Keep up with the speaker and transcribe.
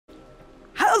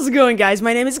How's it going, guys?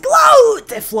 My name is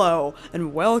GloTieFlow,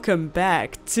 and welcome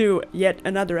back to yet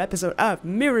another episode of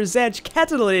Mirror's Edge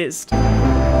Catalyst.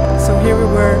 So here we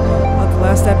were on the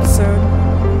last episode,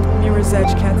 Mirror's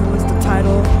Edge Catalyst, the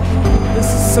title.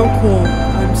 This is so cool.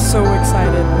 I'm so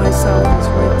excited. Myself is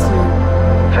way too.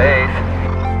 Faith?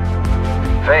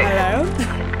 Hello?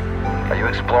 Are you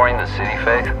exploring the city,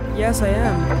 Faith? Yes, I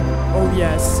am. Oh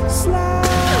yes. Slide.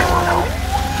 Come on home.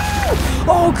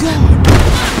 Oh god!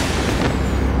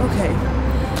 Okay.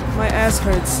 My ass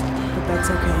hurts, but that's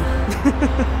okay.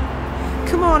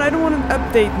 Come on, I don't want an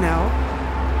update now.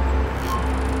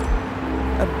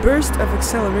 A burst of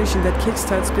acceleration that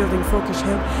kickstarts building focus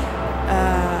hill.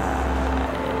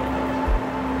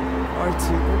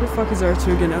 R2. Where the fuck is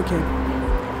R2 again? Okay.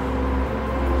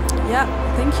 Yeah,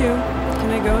 thank you.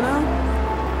 Can I go now?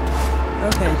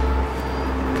 Okay.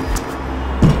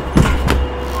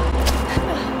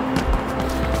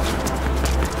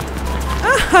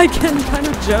 I can kind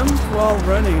of jump while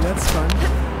running, that's fun.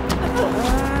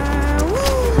 Woo.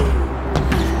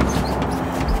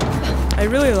 I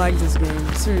really like this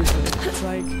game, seriously. It's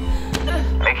like...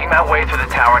 Making my way to the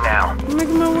tower now.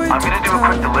 Making my way I'm gonna do a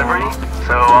quick delivery,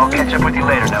 so I'll catch up with you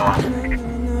later, Noah.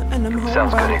 And I'm home.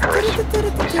 Sounds good, Icarus.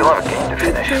 We still have a game to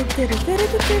finish.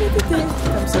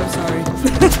 I'm so sorry.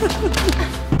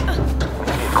 When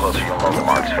you get closer, you'll know the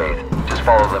marks, Faith. Just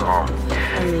follow them home.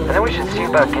 And then we should see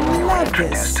about getting you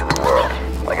introduced to the world.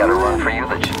 I got a run for you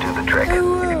that should do the trick.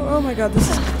 Oh my god,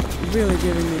 this is really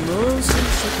giving me motion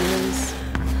sickness.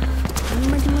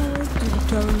 I'm making my way to the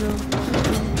tower now.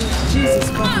 Jesus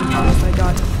fucking Christ,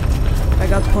 I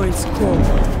got points, cool.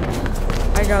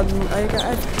 I got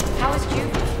How is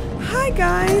Juvie? Hi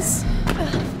guys!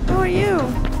 How are you?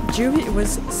 Juvie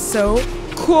was so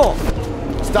cool.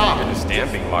 Stop! It is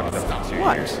stamping mocked up to 2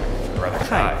 What? years. Rather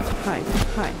Hi, high.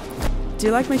 hi. Do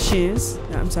you like my shoes?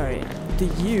 No, I'm sorry. Do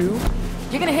you?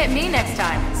 You're gonna hit me next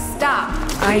time. Stop.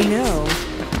 I know.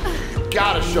 You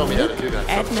gotta show me how to do that.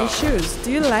 At my shoes.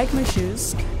 Do you like my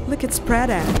shoes? Look, it's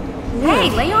Prada. Look. Hey,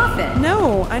 lay off it.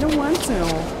 No, I don't want to.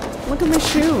 Look at my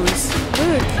shoes.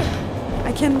 Look.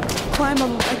 I can climb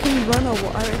I can run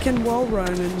I can wall run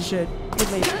and shit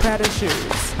with my Prada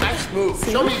shoes. Nice move.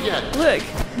 See? Show me again. Look,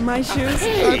 my shoes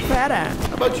are Prada.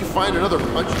 How about you find another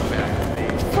punching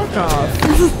bag? Fuck off.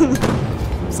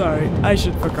 I'm sorry, I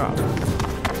should fuck off.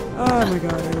 Oh my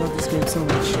god, I love this game so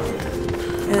much.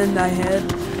 And I had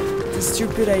this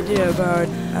stupid idea about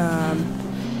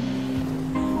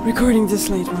recording this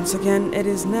late once again. It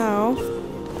is now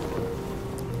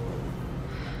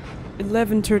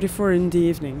 11:34 in the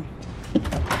evening.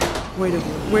 Way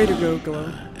to go,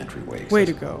 Glow. Way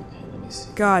to go.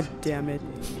 God damn it.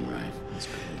 Right. That's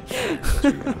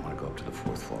good. I want to go up to the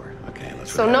 4th floor. Okay,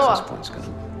 let's So Noah,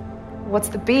 what's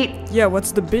the beat? Yeah,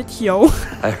 what's the bit, yo?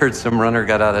 I heard some runner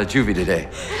got out of juvie today.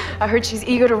 I heard she's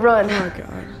eager to run. Oh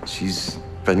god. She's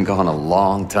been gone a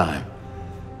long time.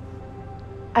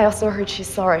 I also heard she's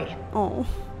sorry. Oh.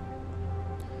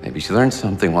 Maybe she learned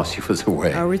something while she was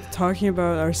away. Are we talking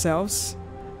about ourselves?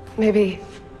 Maybe.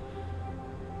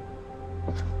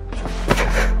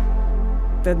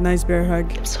 That nice bear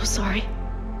hug. I'm so sorry.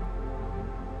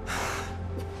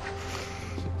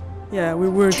 Yeah, we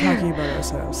were talking about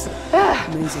ourselves.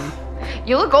 Amazing.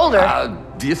 You look older.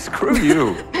 Screw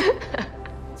you.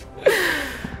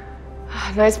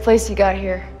 Nice place you got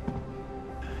here.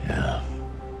 Yeah.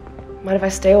 Mind if I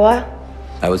stay a while?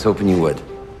 I was hoping you would.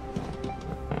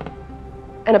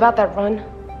 And about that run?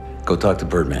 Go talk to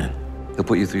Birdman. He'll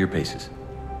put you through your paces.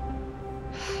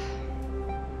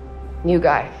 New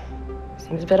guy.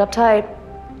 Seems a bit uptight.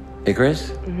 Hey,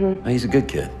 Chris? Mm-hmm. He's a good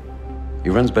kid. He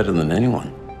runs better than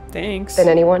anyone. Thanks. Than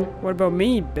anyone? What about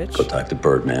me, bitch? Go talk to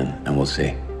Birdman, and we'll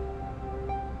see.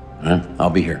 All right? I'll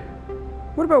be here.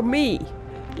 What about me?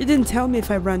 You didn't tell me if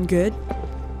I run good.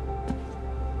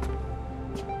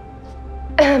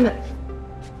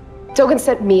 Dogan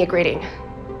sent me a greeting.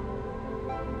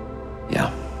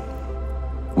 Yeah.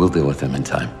 We'll deal with him in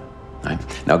time. All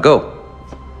right? Now go.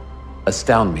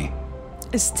 Astound me.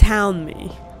 Astound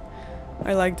me.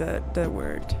 I like that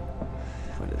word.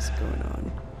 What is going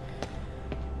on?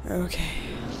 Okay.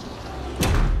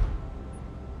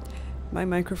 My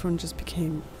microphone just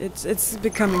became... It's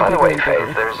becoming By the bigger way, and Faith,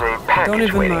 bigger. there's a Don't package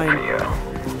even waiting mind. for you.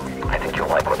 I think you'll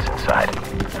like what's inside.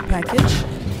 A package?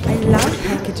 I love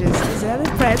packages. Is that a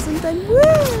present? And woo!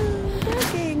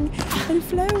 Working and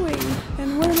flowing.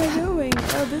 And where am I going?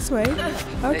 Oh, this way.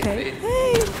 Okay.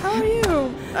 Hey, how are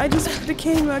you? I just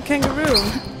became a kangaroo.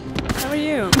 How are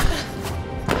you?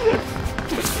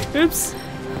 Oops.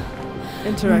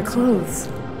 Interact. Clothes.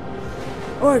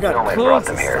 Oh, I I got only clothes. brought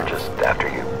them here just after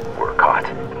you were caught.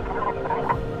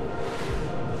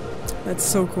 That's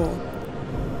so cool.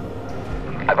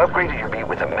 I've upgraded your beat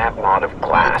with a map mod of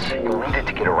glass. You'll need it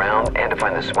to get around and to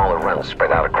find the smaller runs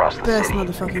spread out across the Best city.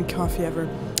 motherfucking coffee ever.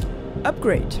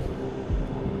 Upgrade.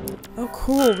 Oh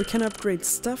cool, we can upgrade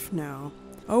stuff now.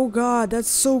 Oh god, that's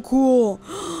so cool.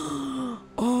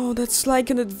 Oh, that's like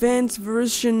an advanced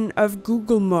version of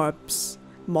Google Maps.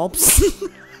 Maps?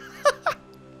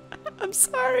 I'm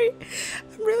sorry.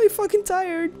 I'm really fucking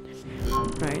tired.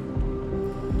 Right.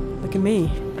 Look at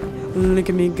me. Look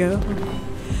at me go.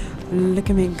 Look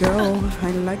at me go.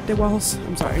 I like the walls.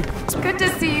 I'm sorry. It's good to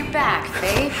see you back,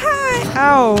 Faith. Hi.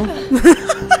 Ow.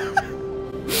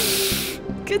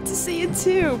 Good to see you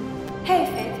too. Hey,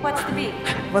 Faith, what's the beat?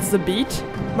 What's the beat?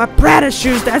 My Prada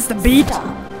shoes, that's the beat.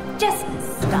 Stop. Just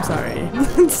stop. I'm sorry.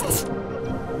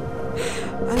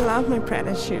 I love my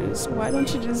Prada shoes. Why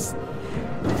don't you just...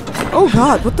 Oh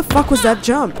god, what the fuck was that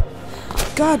jump?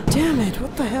 God damn it,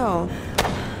 what the hell?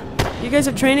 You guys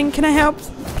are training? Can I help?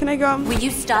 Can I go? Will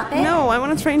you stop it? No, I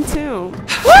want to train too.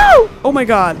 Woo! Oh my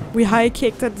god, we high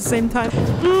kicked at the same time.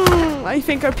 I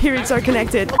think our periods are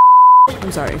connected.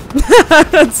 I'm sorry.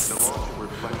 Yes!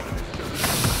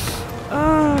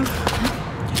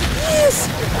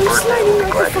 I'm sliding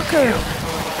like a fucker.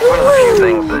 One of the few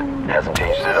things that hasn't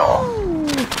changed at all.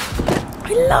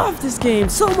 I love this game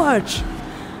so much.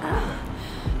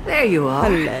 There you are.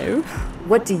 Hello.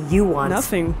 What do you want?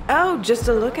 Nothing. Oh, just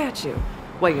to look at you.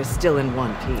 Well, you're still in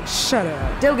one piece. Shut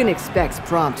up. Dogan expects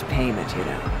prompt payment, you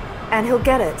know. And he'll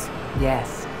get it.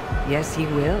 Yes. Yes, he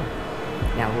will.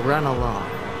 Now run along.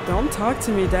 Don't talk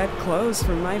to me that close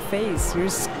from my face. You're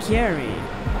scary.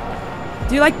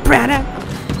 Do you like Prada?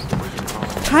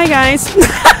 Hi guys.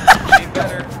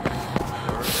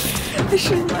 I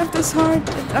shouldn't laugh this hard.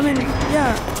 I mean,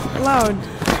 yeah, loud.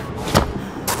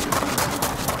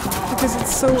 Because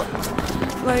it's so,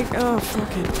 like, oh,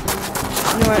 fuck it.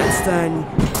 You know what, it's done.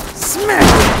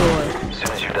 Smash the door! As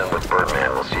soon as you're done with Birdman,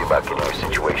 we'll see about getting your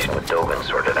situation with Dogan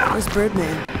sorted out. Where's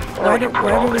Birdman? Why do we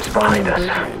call him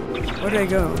Birdman? Where did I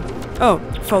go? Oh,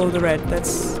 follow the red.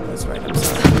 That's right, I'm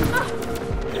sorry.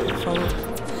 Follow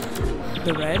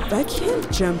the red? I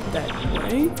can't jump that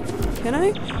way. Can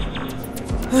I?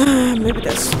 Maybe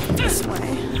this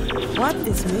way. What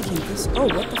is making this? Oh,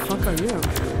 what the fuck are you?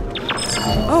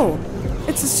 Oh,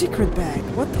 it's a secret bag.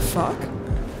 What the fuck?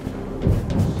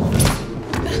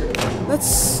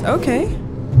 That's okay.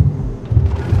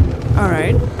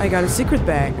 Alright, I got a secret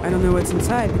bag. I don't know what's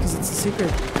inside because it's a secret.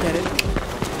 Get it?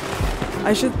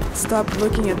 I should stop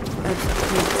looking at the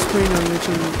screen on which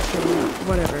I'm showing up.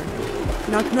 Whatever.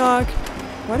 Knock knock.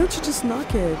 Why don't you just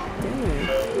knock it? Damn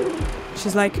it.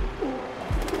 She's like...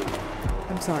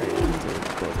 I'm sorry, I can do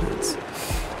both hands.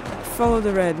 Follow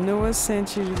the red. Noah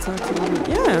sent you to talk to me.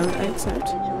 Yeah, I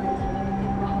accept.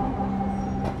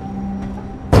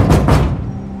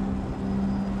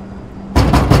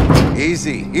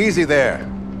 Easy, easy there.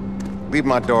 Leave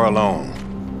my door alone.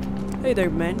 Hey there,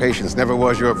 man. Patience never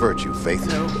was your virtue, Faith.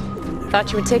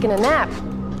 Thought you were taking a nap.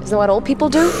 Isn't that what old people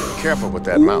do? Careful with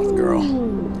that mouth, girl.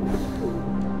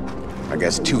 I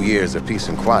guess 2 years of peace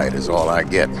and quiet is all I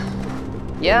get.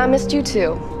 Yeah, I missed you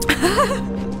too.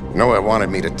 Noah wanted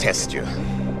me to test you.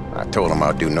 I told him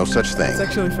I'd do no such thing. It's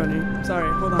actually funny. Sorry,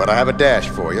 hold on. But I have a dash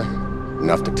for you.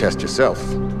 Enough to test yourself.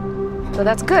 So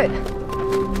that's good.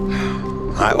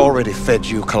 I already fed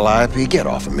you, Calliope. Get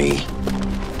off of me.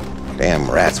 Damn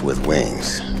rats with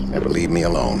wings. Never leave me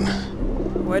alone.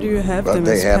 Why do you have But them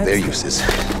they as have pets? their uses.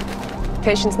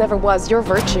 Patience never was your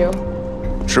virtue.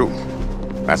 True.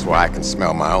 That's why I can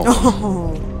smell my own.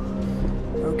 Oh.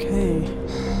 Okay.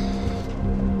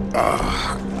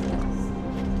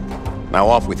 Now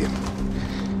off with you.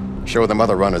 Show them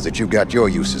other runners that you got your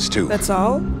uses too. That's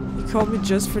all? You called me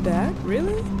just for that?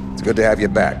 Really? It's good to have you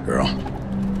back, girl.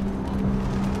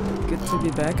 Good to be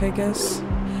back, I guess.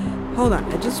 Hold on,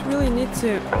 I just really need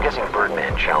to... I'm guessing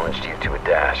Birdman challenged you to a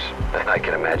dash. And I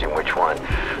can imagine which one.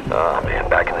 Oh man,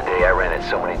 back in the day I ran it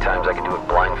so many times I could do it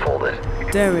blindfolded.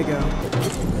 There we go.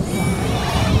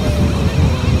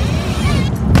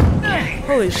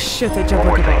 Holy shit, I jumped One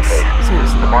more like a thing, boss. Faith.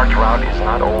 Seriously. The march route is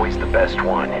not always the best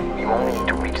one. You only need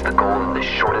to reach the goal in the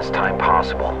shortest time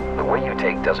possible. The way you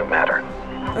take doesn't matter.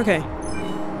 Okay.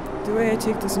 The way I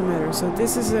take doesn't matter. So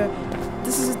this is a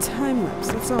time lapse.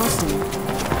 That's awesome.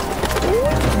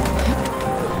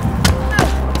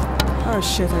 Oh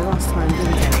shit, I lost time,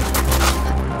 didn't I?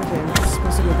 Okay, I'm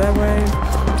supposed to go that way.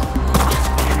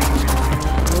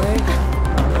 That way.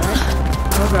 Alright.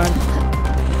 Oh god.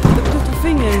 The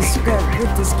thing is that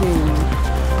with this game,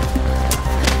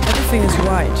 everything is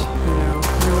white, you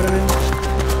know what I mean?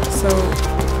 So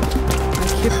I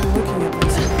keep looking at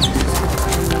myself.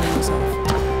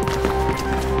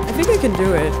 I think think I can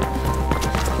do it.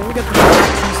 Can we get the 2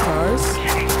 stars?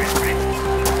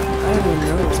 I don't even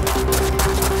know.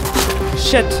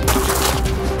 Shit!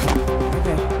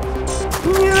 Okay.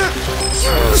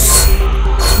 Yes!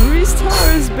 3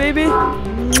 stars, baby!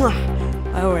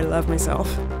 Oh, I love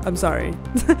myself. I'm sorry.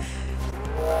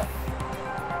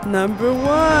 Number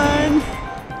 1!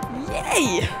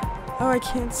 Yay! Oh, I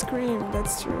can't scream.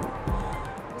 That's true.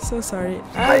 So sorry.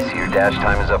 I see your dash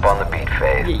time is up on the beat,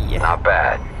 Faith. Yeah. Not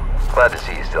bad. Glad to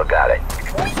see you still got it.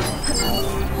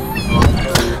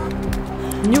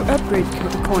 New upgrade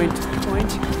coin.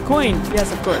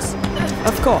 Yes, of course.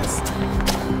 Of course.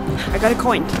 I got a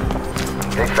coin.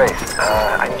 Hey, Faith.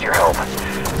 I need your help.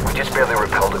 We just barely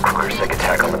repelled a Kruger-Seg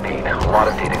attack on the beat. A lot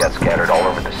of data got scattered all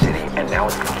over the city, and now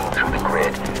it's leaking through the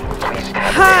grid. Please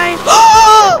tap Hi! it in.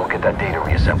 We'll get that data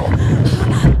reassembled.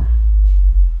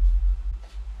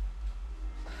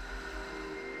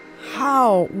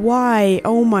 How? Why?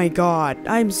 Oh my god.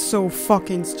 I'm so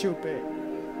fucking stupid.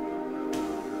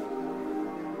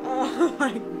 Oh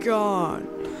my god.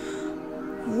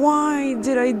 Why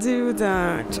did I do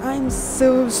that? I'm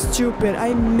so stupid.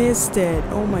 I missed it.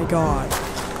 Oh my god.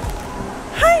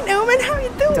 Hi, Norman. How you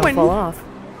doing? Don't fall off.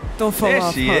 Don't fall There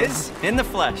off. she huh? is, in the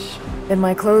flesh. In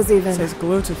my clothes even. It says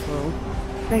GloTieFlow.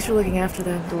 Thanks for looking after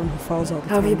them. The one who falls all the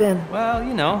How have time. you been? Well,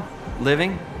 you know,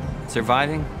 living,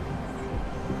 surviving.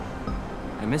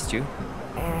 I missed you.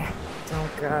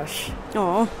 Don't gush.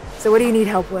 Aw. So what do you need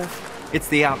help with? It's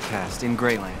the Outcast in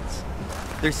Greylands.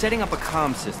 They're setting up a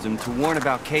comm system to warn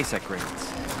about KSEC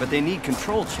raids, but they need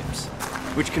control chips,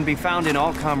 which can be found in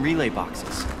all comm relay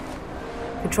boxes.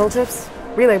 Control chips?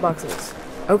 Relay boxes.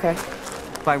 Okay.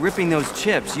 By ripping those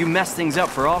chips, you mess things up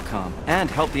for Allcom and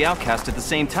help the Outcast at the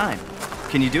same time.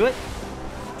 Can you do it?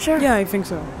 Sure. Yeah, I think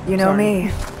so. You know Sorry.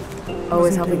 me.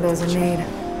 Always helping those in need.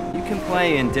 You can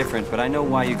play indifferent, but I know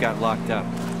why you got locked up.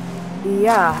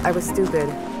 Yeah, I was stupid.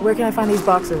 Where can I find these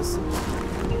boxes?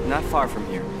 Not far from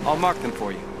here. I'll mark them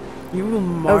for you. You will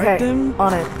mark Okay, them?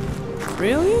 on it.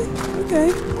 Really?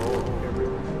 Okay.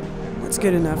 That's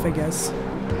good enough, I guess.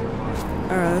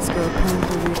 Alright, let's go.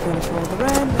 Apparently we've got to follow the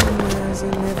red, and as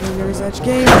in every Mirror's Edge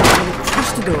game, I'm gonna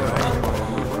push the door.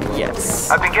 Yes.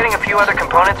 I've been getting a few other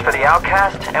components for the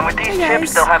Outcast, and with these Hey, guys.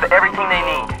 chips, they'll have everything they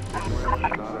need.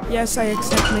 Yes, I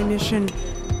accept my mission.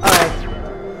 Alright.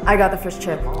 I got the first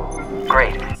chip.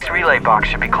 Great. This relay box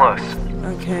should be close.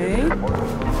 Okay.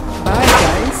 Bye,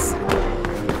 guys.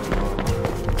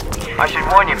 I should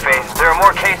warn you, Faith, there are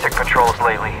more KSEC patrols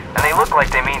lately, and they look like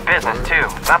they mean business too,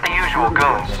 not the usual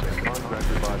goons.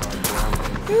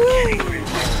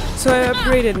 So I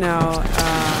upgraded now.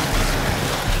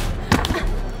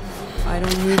 I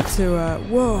don't need to,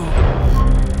 whoa.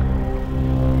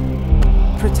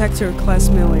 Protector class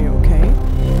melee, okay.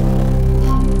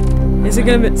 Is it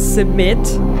gonna submit?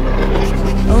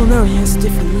 Oh no, he has a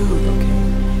different move,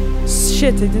 okay.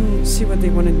 Shit, I didn't see what they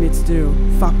wanted me to do.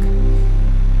 Fuck.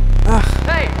 Ugh.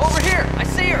 Hey, over here! I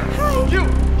see her! Hi. You,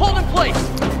 hold in place!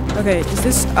 Okay, is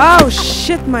this— oh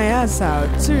shit my ass out.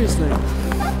 Seriously.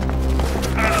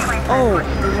 Oh,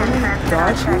 they want me to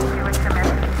dodge him?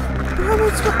 How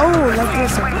about oh, like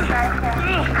this, okay.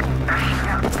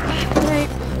 Hey.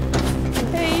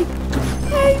 Hey.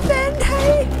 Hey, Ben,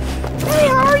 hey! Hey,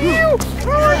 how are you?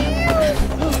 How are you?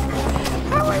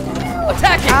 How are you?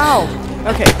 Attacking! Ow!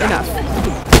 Okay, enough.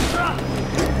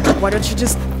 Why don't you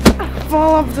just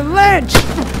fall off the ledge?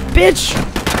 Bitch!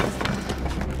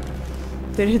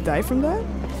 Did he die from that?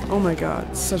 Oh my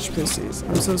god, such pussies.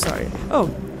 I'm so sorry. Oh,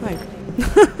 hi.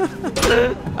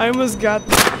 I almost got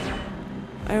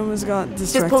distracted.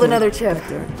 Just pulled another chip. Back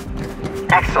there.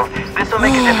 Excellent. This will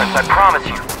make a difference, I promise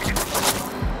you.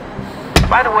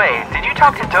 By the way, did you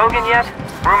talk to Dogan yet?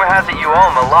 Rumor has it you owe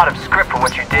him a lot of script for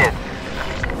what you did.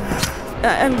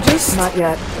 I'm just Not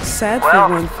yet. sad Well,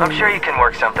 for one thing. I'm sure you can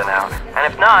work something out. And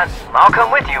if not, I'll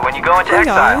come with you when you go into Hey,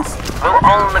 exile. guys. We'll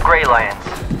own the Greylands.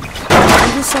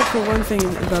 I'm just sad for one thing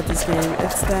about this game.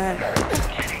 It's that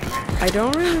I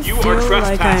don't really You feel are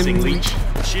trespassing, like I'm... Leech.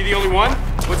 Is she the only one?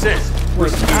 What's this?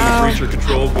 Wait, First unit breacher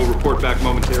control will report back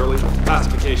momentarily.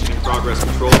 Pacification in progress,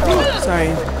 control. Sorry.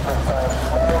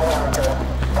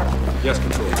 Yes,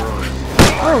 control, we're on it.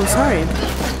 Oh, sorry.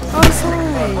 Oh, sorry.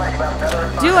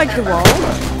 Do you like the wall?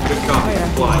 Good copy. Oh,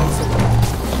 yeah. Flying.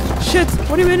 Shit,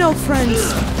 what do you mean, old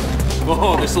friends?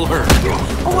 Oh, this'll hurt.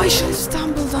 Oh, I should have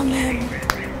stumbled on him.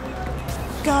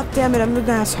 God damn it, I'm an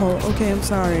asshole. Okay, I'm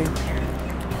sorry.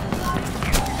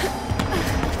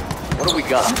 What do we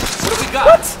got? What do we got?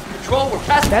 What? Control, we're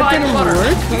past That fire didn't butter.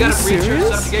 work? We Are got you a breacher serious?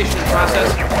 subjugation in process.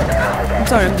 I'm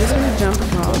sorry, I'm just gonna jump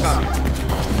across.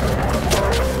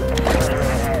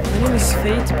 My name is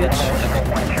Fate, bitch.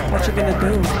 Watch you gonna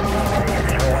do?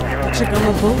 What you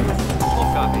gonna do?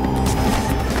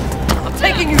 I'm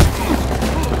taking you.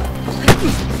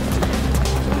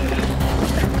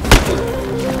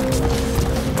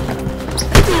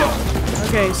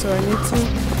 Okay, so I need to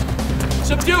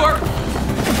Subdue her.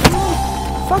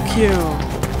 fuck you.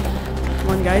 Come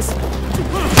on, guys.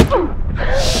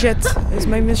 Shit, is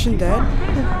my mission dead?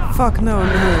 Fuck no, I'm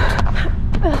hurt.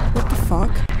 What the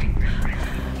fuck?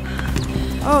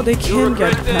 Oh, they can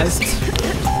get past.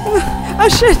 Oh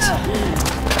shit!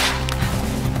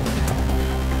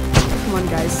 Come on,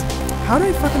 guys. How do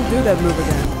I fucking do that move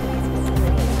again?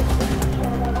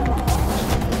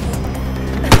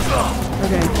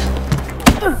 Okay.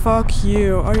 Fuck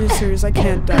you. Are you serious? I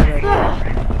can't die right now.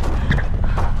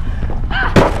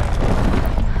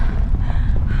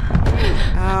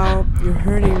 Ow, you're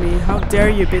hurting me. How dare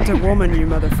you, bitter woman, you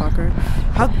motherfucker.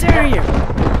 How dare you!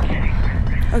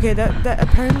 Okay, that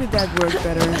apparently that worked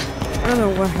better. I don't know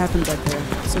what happened back there.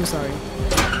 So sorry.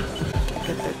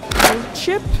 Get that gold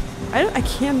chip. I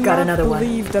cannot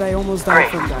believe that I almost died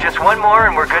from that. Just one more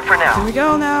and we're good for now. Here we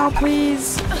go now,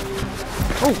 please.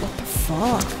 Oh, what the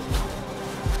fuck?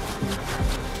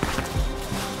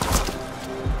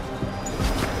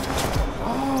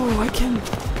 Oh, I can...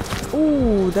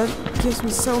 Oh, that gives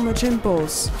me so much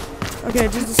impulse. Okay, I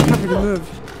just discovered the move.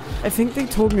 I think they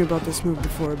told me about this move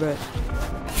before, but...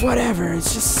 Whatever,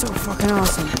 it's just so fucking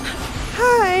awesome.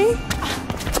 Hi!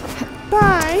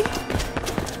 Bye!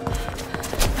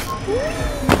 We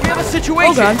have a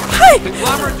situation. Oh god. Hi!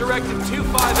 Conglomerate Directive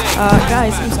 258.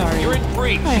 Guys, I'm sorry. You're in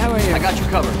breach. Hi, how are you? I got you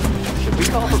covered. Should we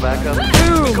call for backup?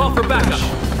 Boom! We call for backup.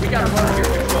 We gotta run under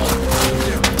your control.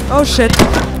 Oh shit.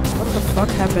 What the fuck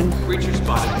happened? Breacher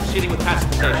spotted. Proceeding with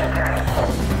pacification.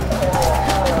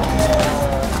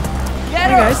 Hey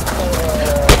guys.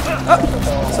 Oh,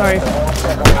 sorry.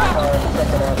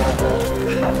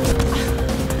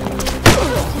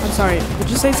 I'm sorry. Did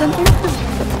you say something?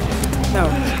 No.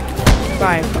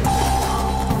 Bye.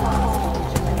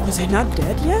 Was he not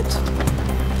dead yet?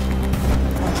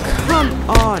 Oh, come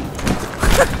on.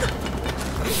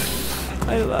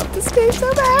 I love this game so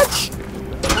much.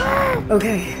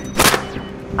 Okay.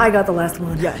 I got the last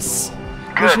one. Yes.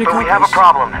 Good, but we have a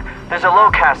problem. There's a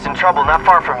lowcast in trouble not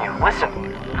far from you. Listen.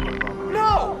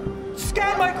 No!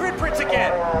 Scan my grid prints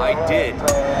again! I did.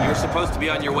 You were supposed to be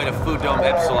on your way to Food Dome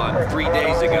Epsilon 3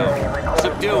 days ago.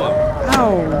 Subdue him.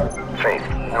 Ow. Faith,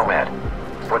 Nomad.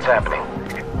 What's happening?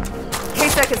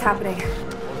 KSEC is happening.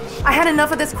 I had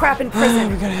enough of this crap in We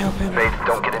prison. gotta help him. Faith,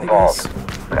 don't get involved.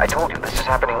 Look, I told you, this is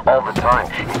happening all the time.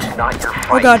 It's not your fight.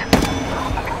 Oh god.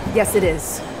 Yes, it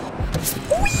is.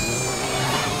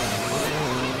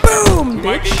 Boom, You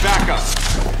might bitch. need backup.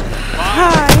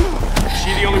 Hi. Is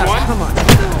she the only one? Come on.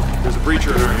 There's a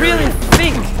breacher in our Really area.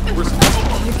 think We're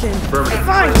you can Affirmative.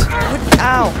 fight with...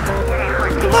 Ow.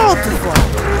 GloTieFlow.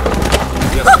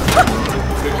 Yes.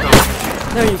 Good cover.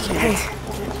 No, you can't. Hey,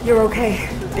 you're okay.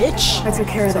 Bitch. I took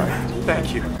care of them.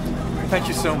 Thank you. Thank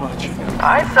you so much.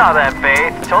 I saw that,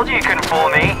 Faith. Told you couldn't fool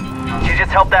me. She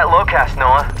just helped that lowcast,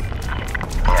 Noah.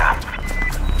 Yeah.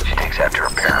 She takes after her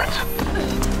parents.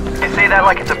 You say that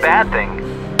like it's a bad thing.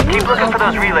 Keep looking for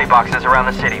those relay boxes around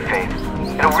the city, Faith.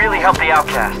 It'll really help the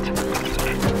outcast.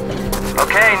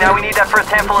 Okay, now we need that first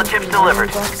handful of chips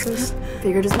delivered. Boxes.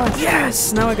 Figured as much.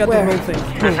 Yes, now I got Where? the whole thing.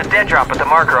 There's a dead drop with the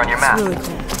marker on your map. It's really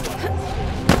cool.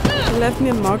 You left me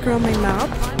a marker on my map.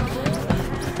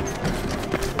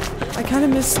 I kind of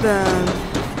miss the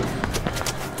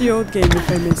old game, if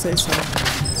I may say so.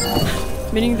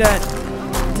 Meaning that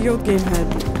the old game had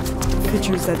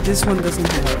features that this one doesn't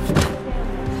have.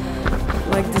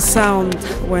 Like the sound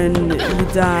when you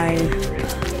die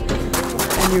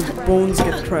and your bones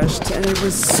get crushed, and it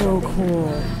was so cool.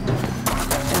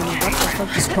 And what the fuck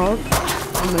just crawled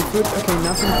on my foot? Okay,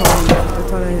 nothing crawling. I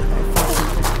thought I felt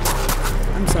something.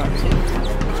 I'm sorry.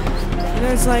 You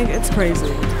know, it's like, it's crazy.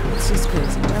 It's just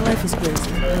crazy. My life is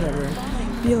crazy. Whatever.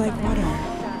 Be like water.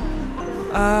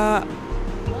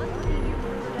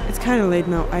 It's kind of late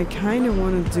now. I kind of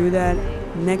want to do that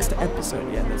next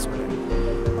episode. Yeah, that's what I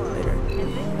mean. Later.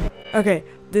 Okay,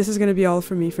 this is gonna be all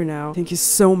for me for now. Thank you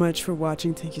so much for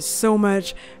watching. Thank you so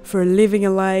much for leaving a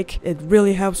like. It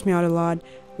really helps me out a lot.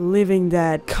 Leaving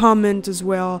that comment as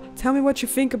well. Tell me what you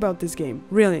think about this game.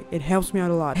 Really, it helps me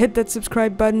out a lot. Hit that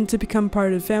subscribe button to become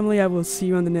part of the family. I will see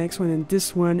you on the next one, and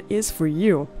this one is for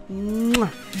you.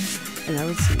 Mwah. And I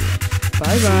will see you.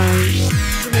 Bye bye.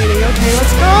 Okay,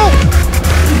 let's go.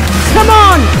 Come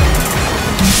on.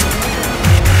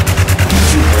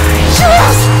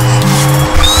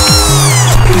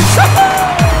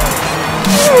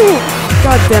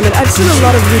 God damn it, I've seen a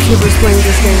lot of YouTubers playing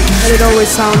this game, and it always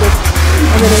sounded a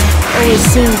minute.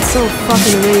 just seemed so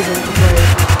fucking amazing to play.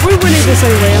 We're winning this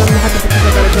anyway, and I'm happy to